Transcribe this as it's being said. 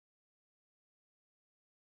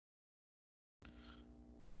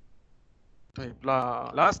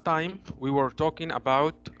Last time we were talking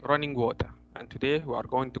about running water, and today we are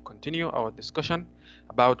going to continue our discussion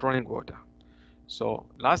about running water. So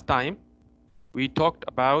last time we talked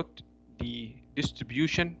about the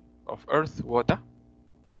distribution of earth water.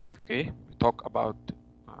 Okay, we talked about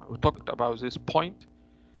this point,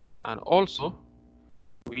 and also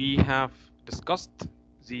we have discussed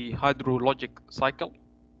the hydrologic cycle.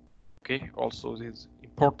 Okay, also this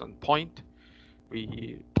important point.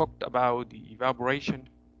 We talked about the evaporation,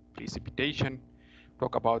 precipitation,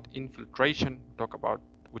 talk about infiltration,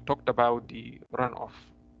 we talked about the runoff.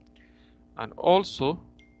 And also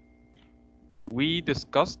we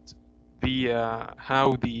discussed the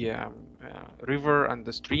how the river and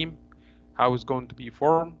the stream, how it's going to be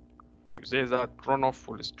formed. We say that runoff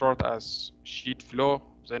will start as sheet flow,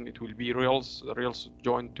 then it will be rills. The rills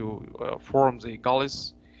join to form the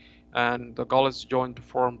gullies, and the gullies join to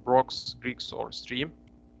form brooks, creeks, or stream.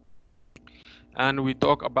 And we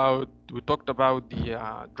talked about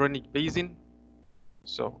the drainage basin.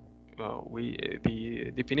 So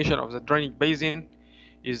the definition of the drainage basin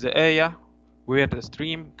is the area where the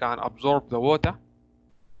stream can absorb the water.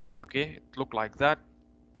 Okay, it looked like that.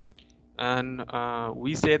 And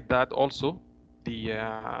we said that also we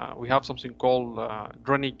have something called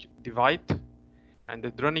drainage divide, and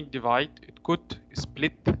the drainage divide, it could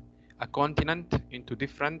split a continent into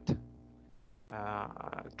different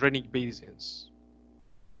drainage basins.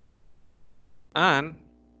 And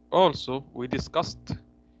also we discussed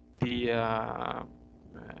the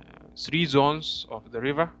three zones of the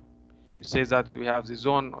river. We say that we have the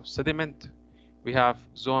zone of sediment, we have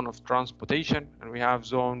zone of transportation, and we have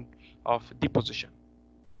zone of deposition.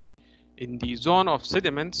 In the zone of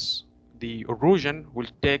sediments, the erosion will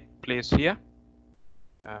take place here,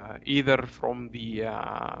 either from the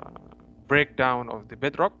breakdown of the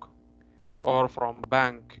bedrock, or from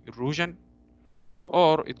bank erosion,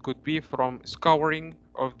 or it could be from scouring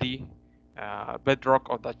of the bedrock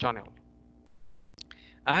of the channel.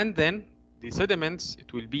 And then the sediments,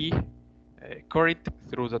 it will be carried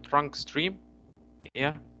through the trunk stream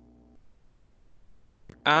here,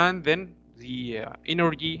 and then the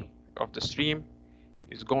energy of the stream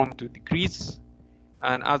is going to decrease,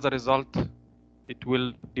 and as a result it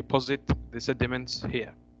will deposit the sediments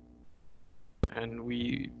here. And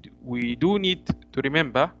we do need to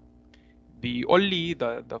remember only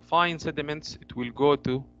the fine sediments, it will go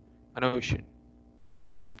to an ocean.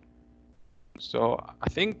 So I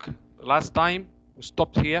think last time we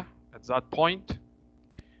stopped here at that point.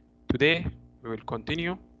 Today we will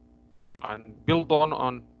continue and build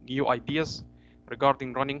on new ideas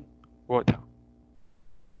regarding running water.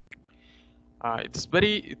 It's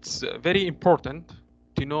very important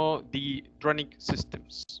to know the drainage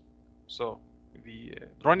systems. So the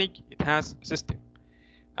drainage, it has a system,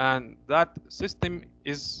 and that system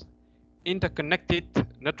is interconnected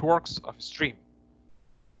networks of stream,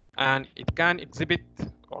 and it can exhibit,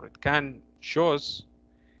 or it can shows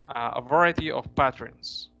a variety of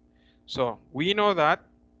patterns. So we know that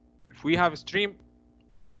if we have a stream,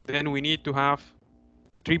 then we need to have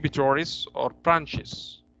tributaries or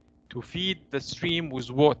branches to feed the stream with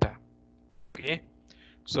water. Okay,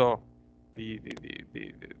 so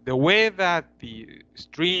the way that the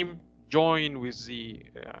stream join with the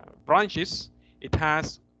branches, it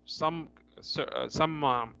has some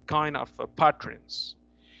kind of patterns.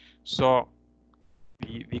 So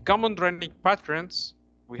the common drainage patterns,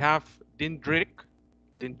 we have dendritic,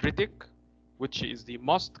 which is the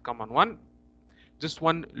most common one. This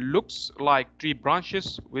one looks like tree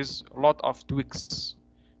branches with a lot of twigs.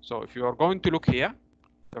 So if you are going to look here,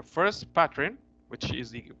 the first pattern, which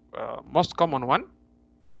is the most common one,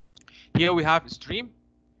 here we have a stream,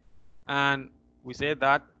 and we say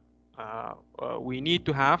that we need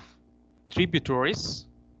to have tributaries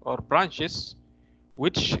or branches,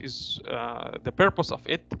 which is the purpose of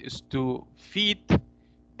it is to feed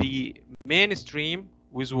the main stream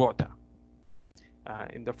with water.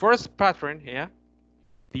 In the first pattern here,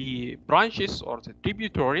 the branches or the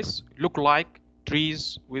tributaries look like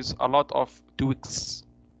trees with a lot of twigs.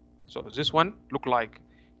 So this one look like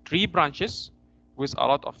tree branches with a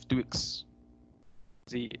lot of twigs.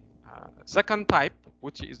 The second type,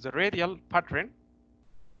 which is the radial pattern,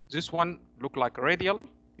 this one look like radial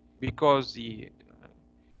because the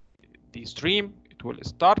stream, it will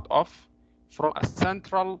start off from a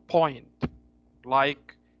central point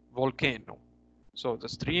like volcano. So the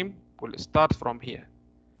stream will start from here.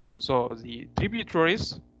 So the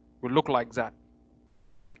tributaries will look like that.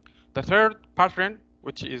 The third pattern,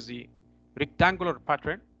 which is the rectangular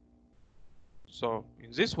pattern. So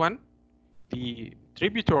in this one, the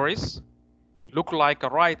tributaries, look like a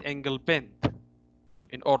right angle bend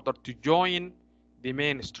in order to join the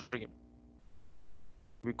main stream.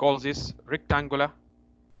 We call this rectangular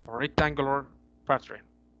pattern.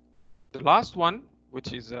 The last one,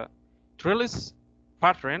 which is a trellis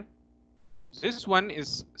pattern, this one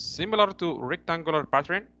is similar to rectangular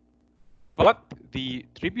pattern, but the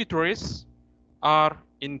tributaries are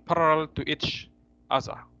in parallel to each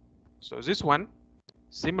other. So this one,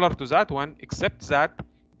 similar to that one, except that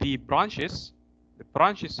the branches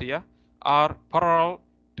here are parallel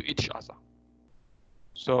to each other.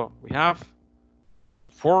 So we have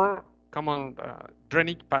 4 common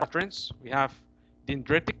drainage patterns. We have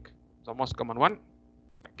dendritic, the most common one.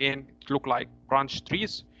 Again, it look like branch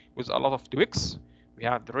trees with a lot of twigs. We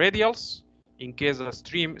have the radials, in case a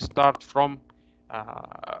stream starts from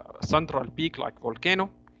central peak like volcano,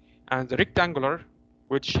 and the rectangular,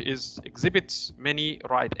 which exhibits many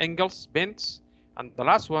right angles, bends, and the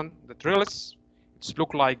last one, the trellis, it's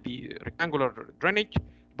look like the rectangular drainage,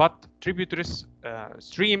 but tributaries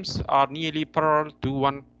streams are nearly parallel to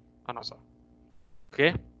one another.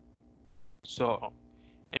 Okay, so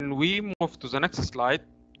and we move to the next slide.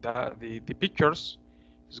 The pictures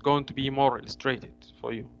is going to be more illustrated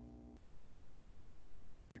for you.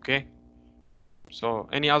 Okay, so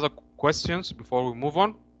any other questions before we move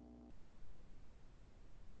on?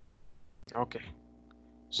 Okay,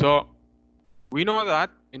 so we know that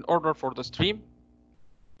in order for the stream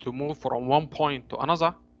to move from one point to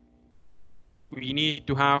another, we need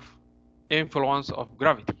to have influence of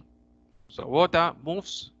gravity. So water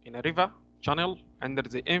moves in a river channel under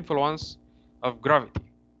the influence of gravity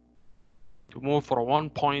to move from one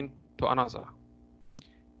point to another.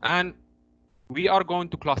 And we are going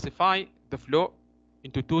to classify the flow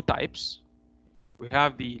into 2 types. We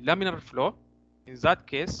have the laminar flow. In that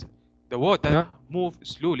case, the water moves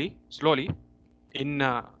slowly in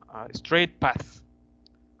a straight path.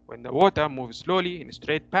 When the water moves slowly in a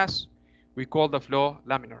straight path, we call the flow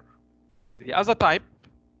laminar. The other type,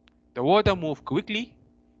 the water moves quickly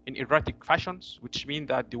in erratic fashions, which means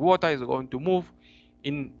that the water is going to move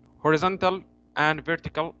in horizontal and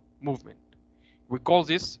vertical movement. We call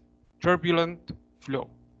this turbulent flow.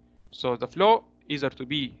 So the flow either to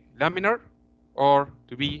be laminar or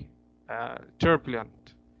to be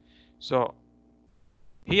turbulent. So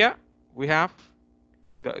here we have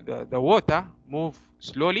the water move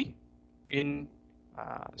slowly in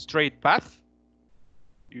straight path.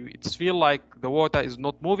 It feels like the water is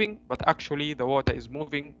not moving, but actually the water is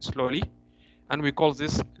moving slowly, and we call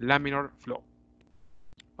this laminar flow.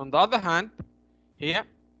 On the other hand, here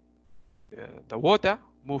the water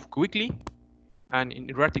move quickly and in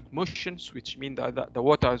erratic motions, which means that the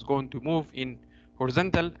water is going to move in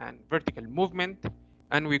horizontal and vertical movement,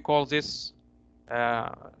 and we call this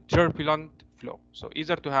turbulent flow. So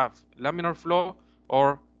either to have laminar flow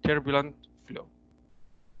or turbulent flow.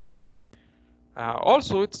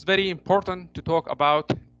 Also, it's very important to talk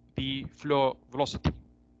about the flow velocity.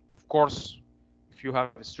 Of course, if you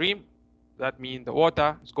have a stream, that means the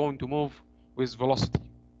water is going to move with velocity.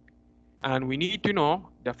 And we need to know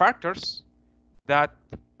the factors that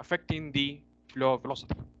affecting the flow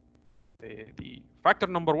velocity. The factor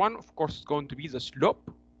number 1, of course, is going to be the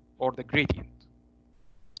slope or the gradient.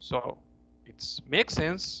 So it makes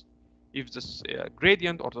sense if this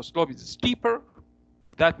gradient or the slope is steeper,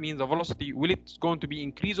 that means the velocity it's going to be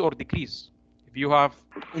increase or decrease. If you have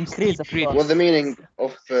increase, of course. What's the meaning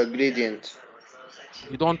of gradient?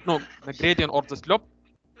 You don't know the gradient or the slope?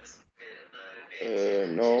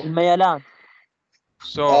 No. الميلان.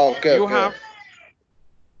 So okay,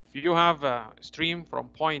 if you have a stream from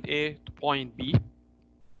point A to point B,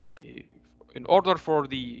 in order for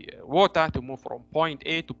the water to move from point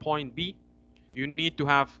A to point B, you need to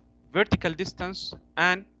have vertical distance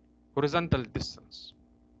and horizontal distance.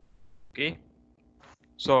 Okay,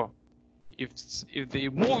 so if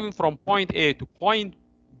they're moving from point A to point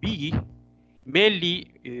B,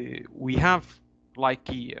 mainly we have like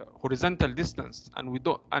a horizontal distance, and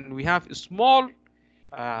we have a small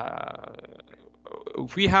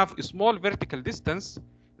if we have a small vertical distance,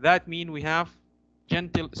 that means we have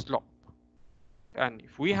gentle slope. And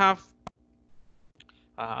if we have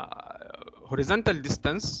horizontal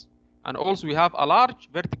distance and also we have a large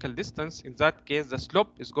vertical distance, in that case the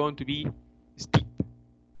slope is going to be steep.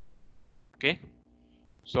 Okay,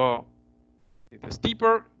 so the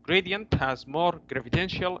steeper gradient has more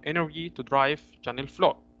gravitational energy to drive channel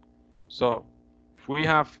flow. So if we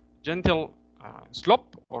have gentle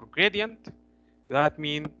slope or gradient, that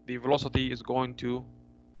means the velocity is going to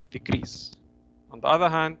decrease. On the other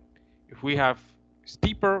hand, if we have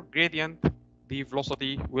steeper gradient, the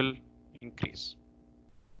velocity will increase.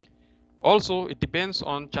 Also, it depends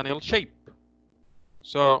on channel shape.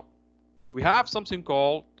 So we have something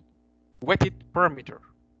called wetted parameter.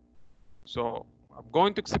 So I'm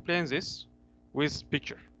going to explain this with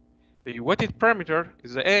picture. The wetted parameter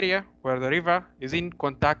is the area where the river is in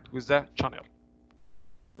contact with the channel.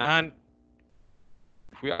 And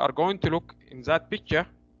if we are going to look in that picture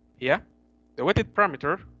here, the wetted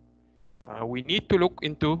parameter, we need to look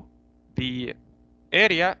into the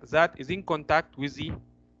area that is in contact with the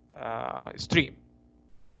stream.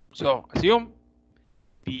 So assume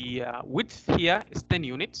the width here is 10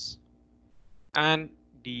 units and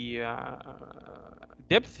the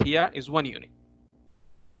depth here is 1 unit.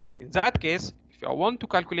 In that case, if I want to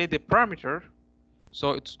calculate the parameter,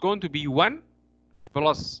 so it's going to be 1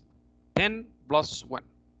 plus 10 plus 1.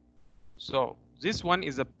 So this one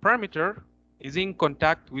is a parameter is in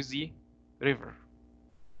contact with the river.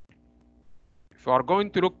 If you are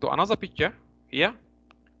going to look to another picture here,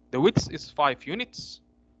 the width is 5 units,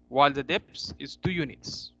 while the depth is 2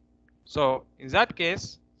 units. So in that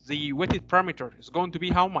case, the wetted parameter is going to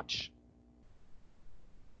be how much?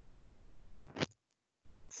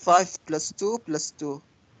 5 plus 2 plus 2.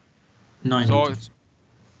 9. So Teacher.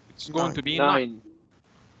 it's going Nine. to be 9.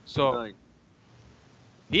 So 9.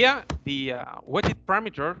 here the wetted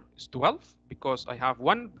parameter is 12 because I have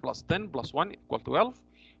 1 plus 10 plus 1 equal 12,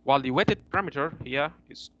 while the wetted parameter here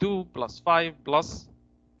is 2 plus 5 plus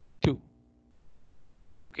 2.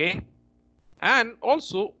 Okay, and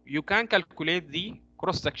also you can calculate the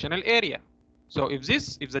cross-sectional area. So if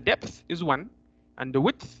the depth is 1 and the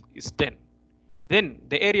width is 10, then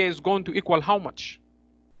the area is going to equal how much?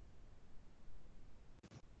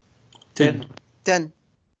 10. 10.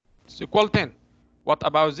 It's equal 10. What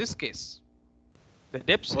about this case? The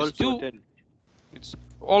depth is Also 2. 10. It's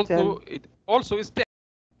also it also is 10.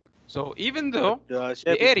 So even though But the the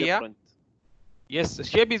shape is area, different. yes, the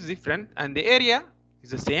shape is different and the area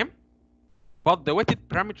is the same, but the wetted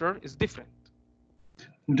parameter is different.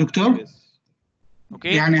 دكتور Yes.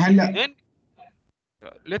 Okay. يعني هلا Then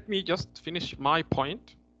let me just finish my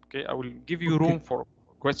point. Okay, I will give you room for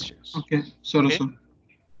questions. اوكي سوري Okay. سوري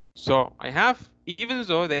So I have, even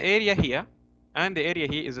though the area here and the area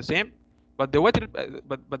here is the same, but the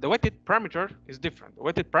wetted parameter is different. The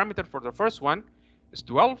wetted parameter for the first one is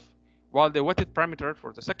 12, while the wetted parameter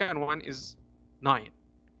for the second one is 9.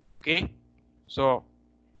 Okay, so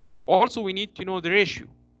also we need to know the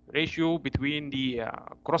ratio between the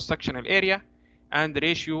cross-sectional area and the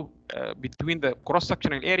ratio between the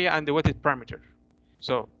cross-sectional area and the wetted parameter.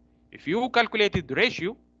 So if you calculated the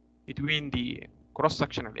ratio between the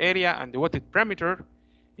cross-sectional area and the wetted parameter,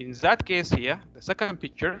 in that case here, the second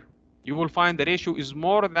picture, you will find the ratio is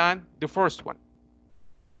more than the first one.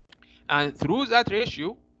 And through that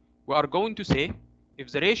ratio, we are going to say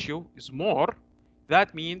if the ratio is more,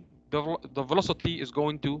 that means the velocity is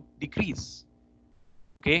going to decrease.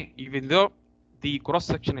 Okay, even though the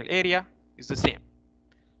cross-sectional area is the same.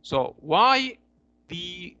 So why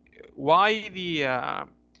the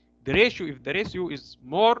ratio, if the ratio is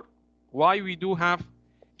more, why we do have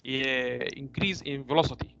increase in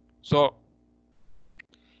velocity? So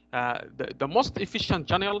the most efficient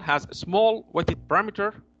channel has a small wetted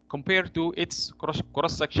parameter compared to its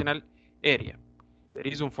cross-sectional area. The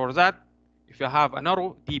reason for that, if you have a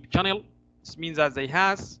narrow, deep channel, this means that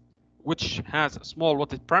which has a small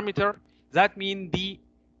wetted parameter, that means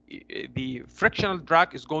the frictional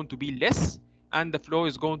drag is going to be less and the flow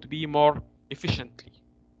is going to be more efficiently.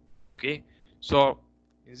 Okay, so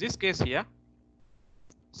in this case here,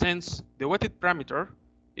 since the wetted parameter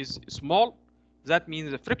is small, that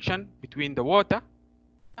means the friction between the water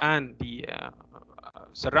and the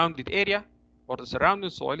surrounded area or the surrounding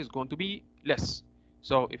soil is going to be less.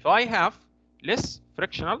 So if I have less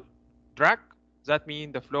frictional drag, that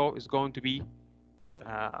means the flow is going to be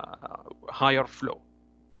higher flow.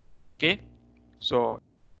 Okay, so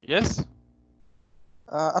yes.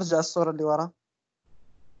 أرجع الصورة اللي ورا.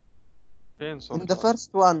 فين صورة In the الورق؟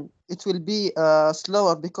 first one, it will be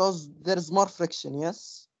slower because there is more friction,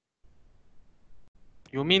 yes?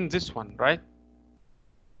 You mean this one, right?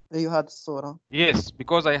 You had الصورة. Yes,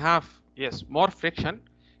 because I have, yes, more friction,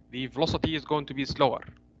 the velocity is going to be slower.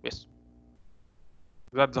 Yes,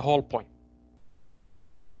 that's the whole point.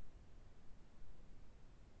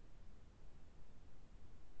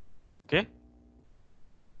 Okay,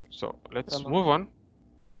 so let's Tamam. move on.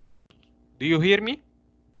 Do you hear me?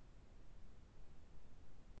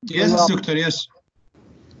 يس دكتور يس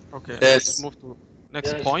Okay, Yes. let's move to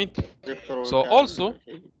next Yes. point. So also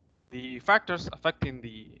the factors affecting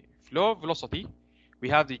the flow velocity, we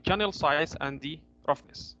have the channel size and the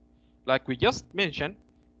roughness. Like we just mentioned,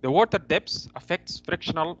 the water depth affects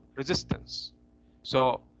frictional resistance.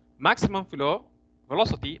 So maximum flow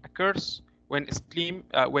velocity occurs when a stream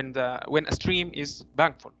is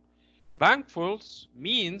bankfull. Bankfull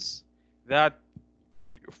means that,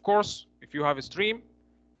 of course, if you have a stream,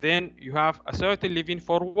 then you have a certain level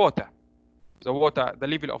for water. The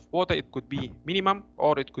level of water, it could be minimum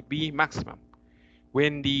or it could be maximum.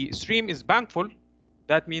 When the stream is bankfull,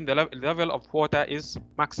 that means the level of water is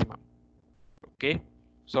maximum. Okay,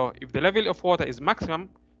 so if the level of water is maximum,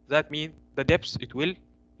 that means the depth, it will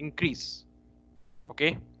increase.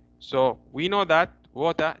 Okay, so we know that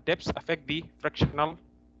water depths affect the frictional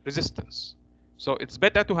resistance. So it's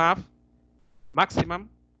better to have maximum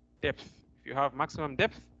depth. If you have maximum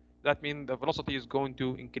depth, that means the velocity is going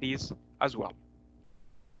to increase as well.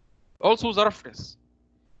 Also the roughness.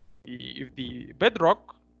 If the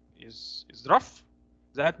bedrock is rough,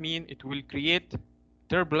 that means it will create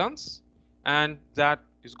turbulence, and that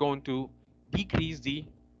is going to decrease the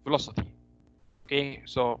velocity. Okay,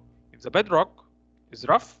 so if the bedrock is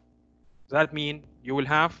rough, that means you will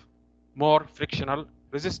have more frictional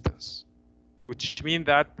resistance, which means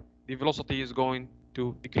that the velocity is going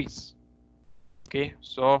to decrease. Okay,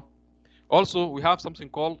 so also we have something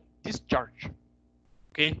called discharge.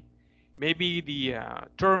 Okay, maybe the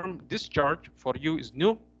term discharge for you is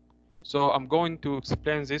new, so I'm going to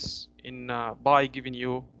explain this in by giving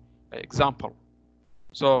you an example.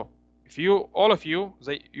 So if all of you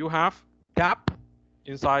have tap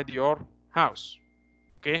inside your house,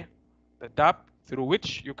 okay, the tap through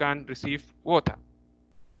which you can receive water.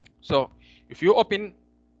 So if you open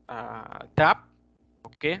a tap,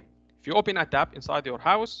 okay, if you open a tap inside your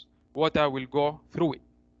house, water will go through it,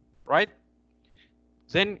 right?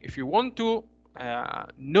 Then if you want to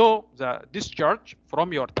know the discharge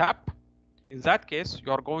from your tap, in that case,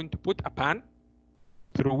 you are going to put a pan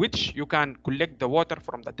through which you can collect the water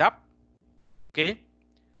from the tap. Okay,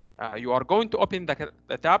 you are going to open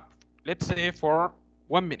the tap, let's say for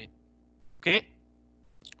 1 minute. Okay,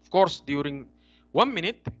 of course, during 1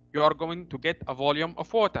 minute, you are going to get a volume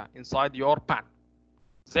of water inside your pan.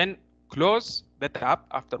 Then close the tap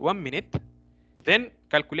after 1 minute. Then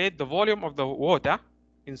calculate the volume of the water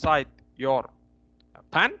inside your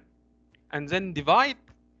pan, and then divide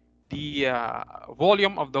the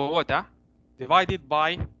volume of the water divided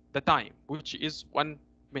by the time, which is 1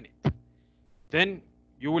 minute. Then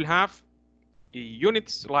you will have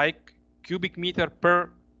units like cubic meter per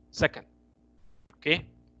second. Okay,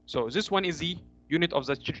 so this one is the unit of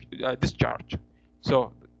the discharge.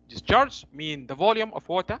 So discharge means the volume of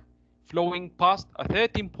water flowing past a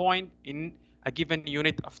 13 point in a given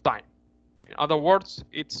unit of time. In other words,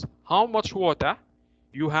 it's how much water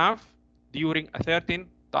you have during a certain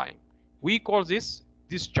time. We call this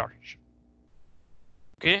discharge.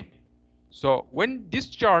 Okay, so when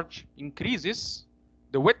discharge increases,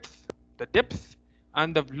 the width, the depth,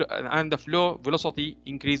 and the flow velocity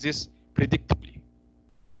increases predictably.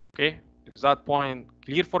 Okay, is that point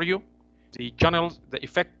clear for you? The channels, the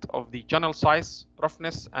effect of the channel size,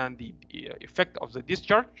 roughness, and the effect of the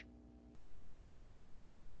discharge.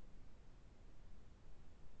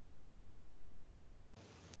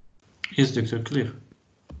 Yes, Doctor, clear.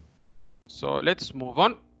 So let's move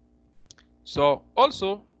on. So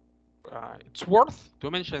also, it's worth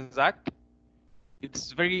to mention that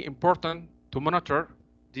it's very important to monitor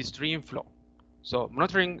the stream flow. So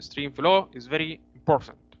monitoring stream flow is very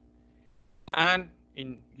important. And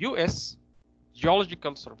in US,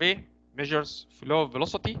 Geological Survey measures flow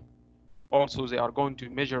velocity. Also, they are going to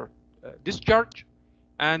measure discharge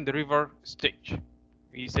and the river stage.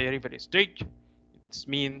 We say river stage, it's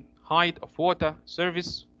mean height of water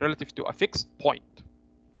surface relative to a fixed point.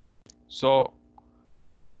 So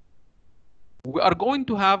we are going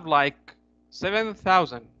to have like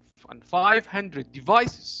 7,500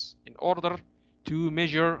 devices in order to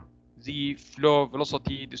measure the flow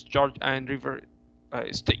velocity, discharge, and river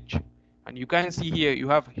stage. And you can see here you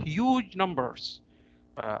have huge numbers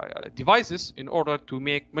devices in order to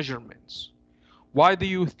make measurements. Why do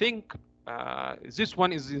you think this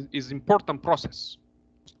one is important process?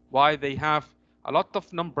 Why they have a lot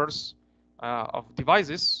of numbers of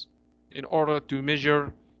devices in order to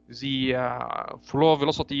measure the flow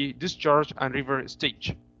velocity, discharge, and river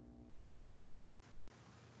stage?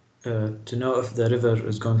 To know if the river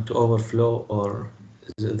is going to overflow or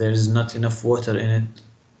there is not enough water in it,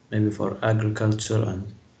 maybe for agriculture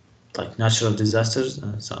and like natural disasters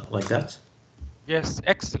and something like that. Yes,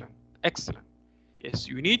 excellent, excellent. Yes,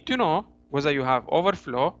 you need to know whether you have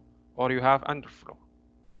overflow or you have underflow.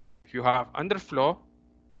 If you have underflow,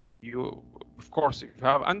 of course, if you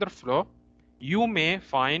have underflow, you may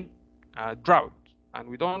find drought. and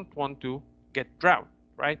we don't want to get drought,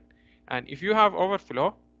 right? And if you have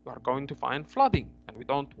overflow, you are going to find flooding, and we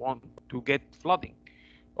don't want to get flooding.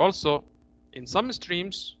 Also, in some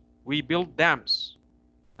streams, we build dams,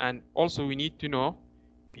 and also we need to know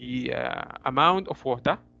the amount of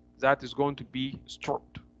water that is going to be stored.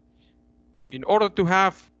 In order to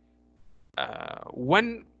have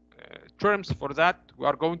one terms for that, we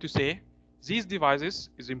are going to say these devices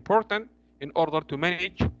is important in order to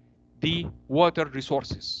manage the water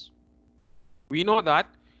resources. We know that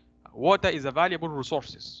water is a valuable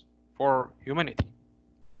resource for humanity,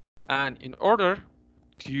 and in order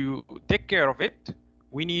to take care of it,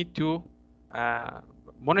 we need to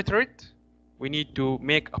monitor it. We need to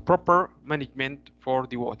make a proper management for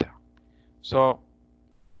the water. So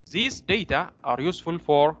these data are useful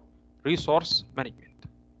for resource management.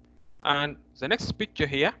 And the next picture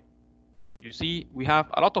here, you see we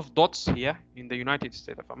have a lot of dots here in the United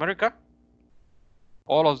States of America.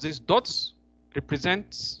 All of these dots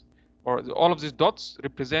represents, or all of these dots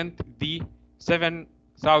represent the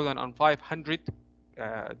 7,500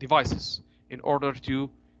 devices in order to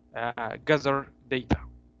gather data.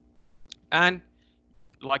 And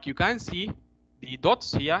like you can see, the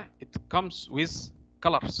dots here, it comes with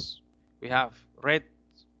colors. We have red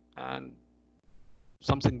and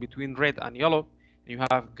something between red and yellow. You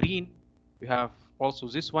have green. We have also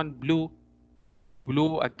this one, blue,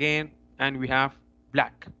 blue again, and we have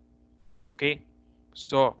black. Okay,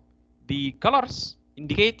 so the colors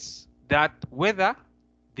indicates that whether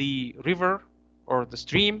the river or the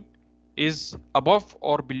stream is above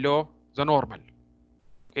or below the normal.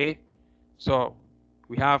 Okay, so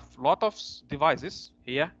we have a lot of devices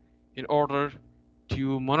here in order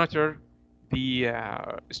to monitor the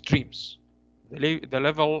streams, the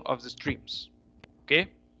level of the streams. Okay,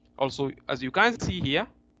 also as you can see here,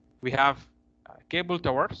 we have cable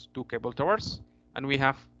towers, 2 cable towers, and we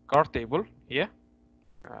have car table here,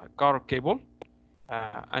 car cable,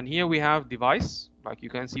 and here we have device. Like you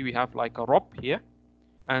can see, we have like a rope here,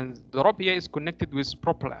 and the rope here is connected with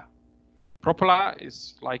propeller. Propeller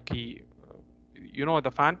is like a, you know,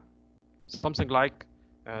 the fan, something like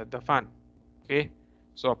the fan. Okay,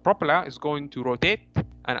 so a propeller is going to rotate,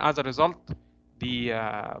 and as a result, the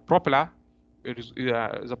propeller,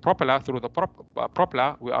 the propeller, through the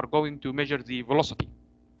propeller, we are going to measure the velocity.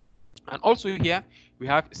 And also here we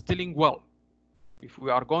have steering well. If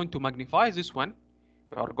we are going to magnify this one,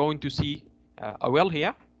 we are going to see a well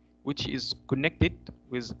here, which is connected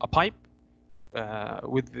with a pipe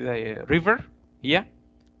with the river here.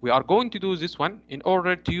 We are going to do this one in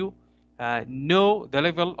order to know the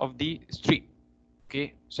level of the stream.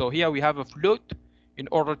 Okay, so here we have a float in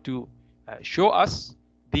order to show us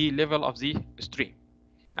the level of the stream,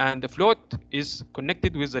 and the float is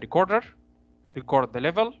connected with the recorder, record the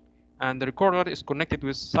level, and the recorder is connected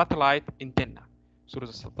with satellite antenna. So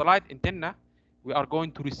the satellite antenna, we are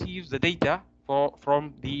going to receive the data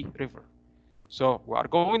from the river. So we are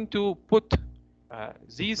going to put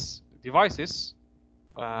these devices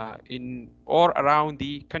in or around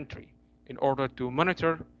the country in order to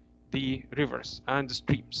monitor the rivers and the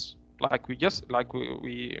streams. Like we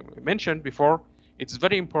mentioned before, it's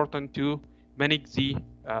very important to manage the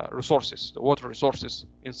resources, the water resources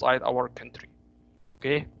inside our country.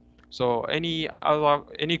 Okay, so any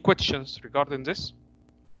questions regarding this?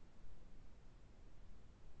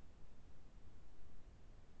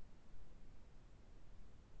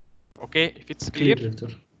 Okay, if it's clear, we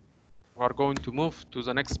are going to move to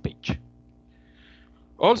the next page.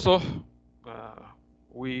 Also,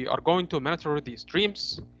 we are going to monitor the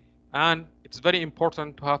streams, and it's very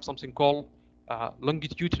important to have something called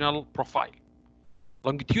longitudinal profile.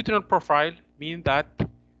 Longitudinal profile means that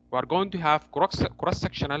we are going to have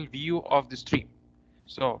cross-sectional view of the stream.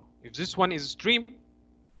 So if this one is a stream,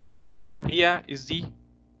 here is the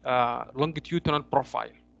longitudinal profile.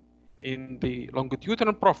 In the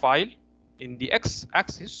longitudinal profile, in the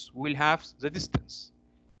x-axis, we'll have the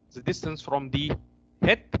distance from the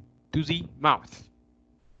head to the mouth.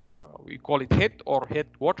 We call it head or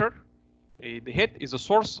headwater. The head is the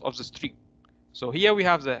source of the stream. So here we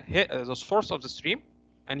have the head, the source of the stream,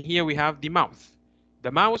 and here we have the mouth. The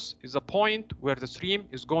mouth is a point where the stream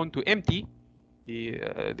is going to empty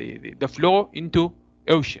the flow into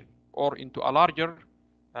ocean or into a larger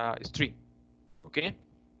stream. Okay,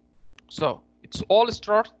 so it's all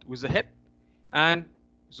start with the head and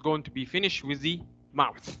it's going to be finished with the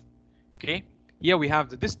mouth. Okay, here we have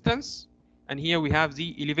the distance and here we have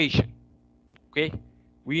the elevation. Okay,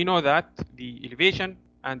 we know that the elevation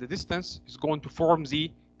and the distance is going to form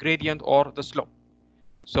the gradient or the slope.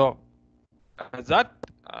 So that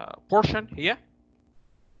portion here,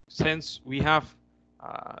 since we have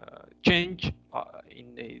change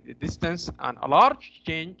in the distance and a large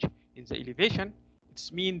change in the elevation,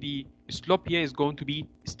 it's mean the slope here is going to be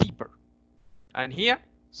steeper. And here,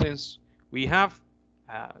 since we have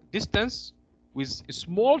distance with a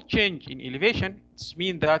small change in elevation, it's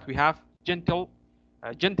mean that we have gentler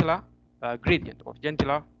gradient or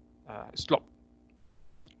gentler slope.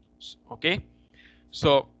 Okay,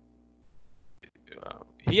 so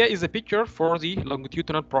here is a picture for the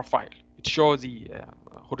longitudinal profile. It shows the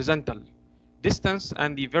horizontal distance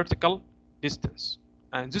and the vertical distance.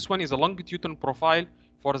 And this one is a longitudinal profile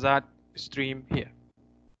for that stream here.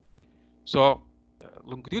 So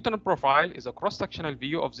longitudinal profile is a cross-sectional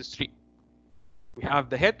view of the stream. We have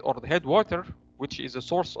the head or the headwater, which is the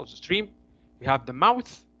source of the stream. We have the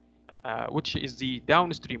mouth, which is the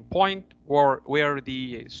downstream point where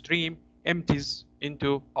the stream empties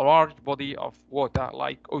into a large body of water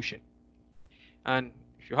like ocean. And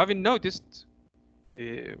if you haven't noticed,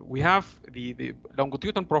 we have the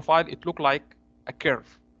longitudinal profile. It looks like a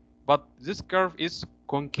curve, but this curve is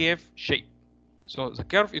concave shape. So the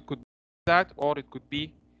curve, it could be that or it could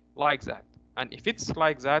be like that. And if it's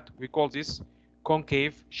like that, we call this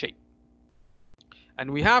concave shape.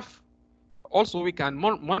 And we have also, we can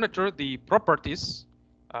monitor the properties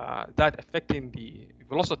that affecting the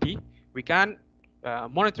velocity. We can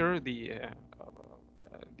monitor the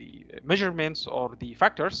measurements or the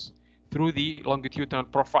factors through the longitudinal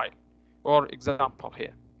profile. For example,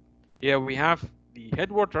 here we have the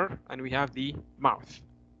headwater and we have the mouth.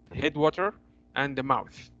 The headwater and the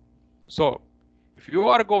mouth. So if you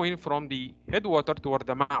are going from the headwater toward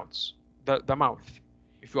the mouth,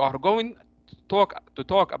 if you are going to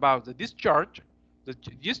talk about the discharge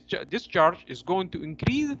is going to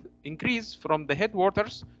increase from the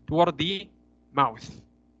headwaters toward the mouth.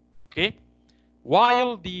 Okay,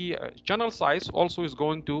 while the channel size also is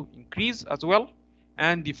going to increase as well,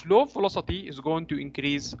 and the flow velocity is going to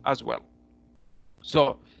increase as well.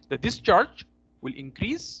 So the discharge will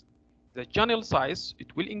increase, the channel size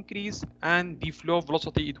it will increase, and the flow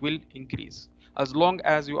velocity it will increase as long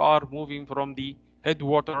as you are moving from the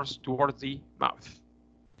headwaters towards the mouth.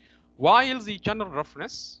 While the channel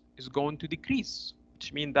roughness is going to decrease,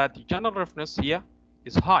 which means that the channel roughness here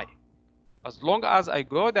is high. As long as I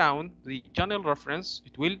go down, the channel roughness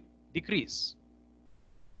it will decrease.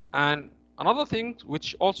 And another thing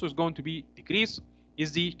which also is going to be decreased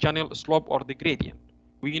is the channel slope or the gradient.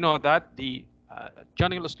 We know that the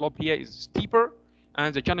channel slope here is steeper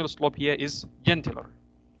and the channel slope here is gentler.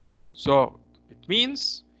 So it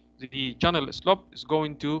means the channel slope is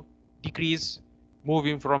going to decrease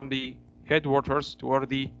moving from the headwaters toward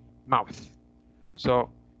the mouth. So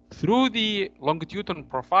through the longitudinal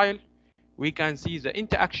profile, we can see the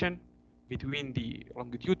interaction between the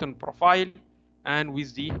longitudinal profile and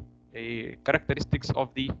with the characteristics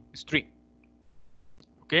of the stream.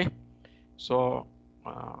 Okay, so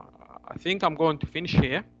I think I'm going to finish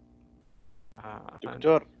here.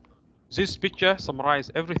 Doctor, This picture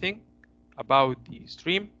summarizes everything about the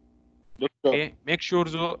stream. Doctor, Okay, make sure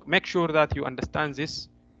that you understand this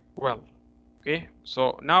well. Okay,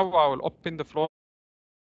 so now I will open the floor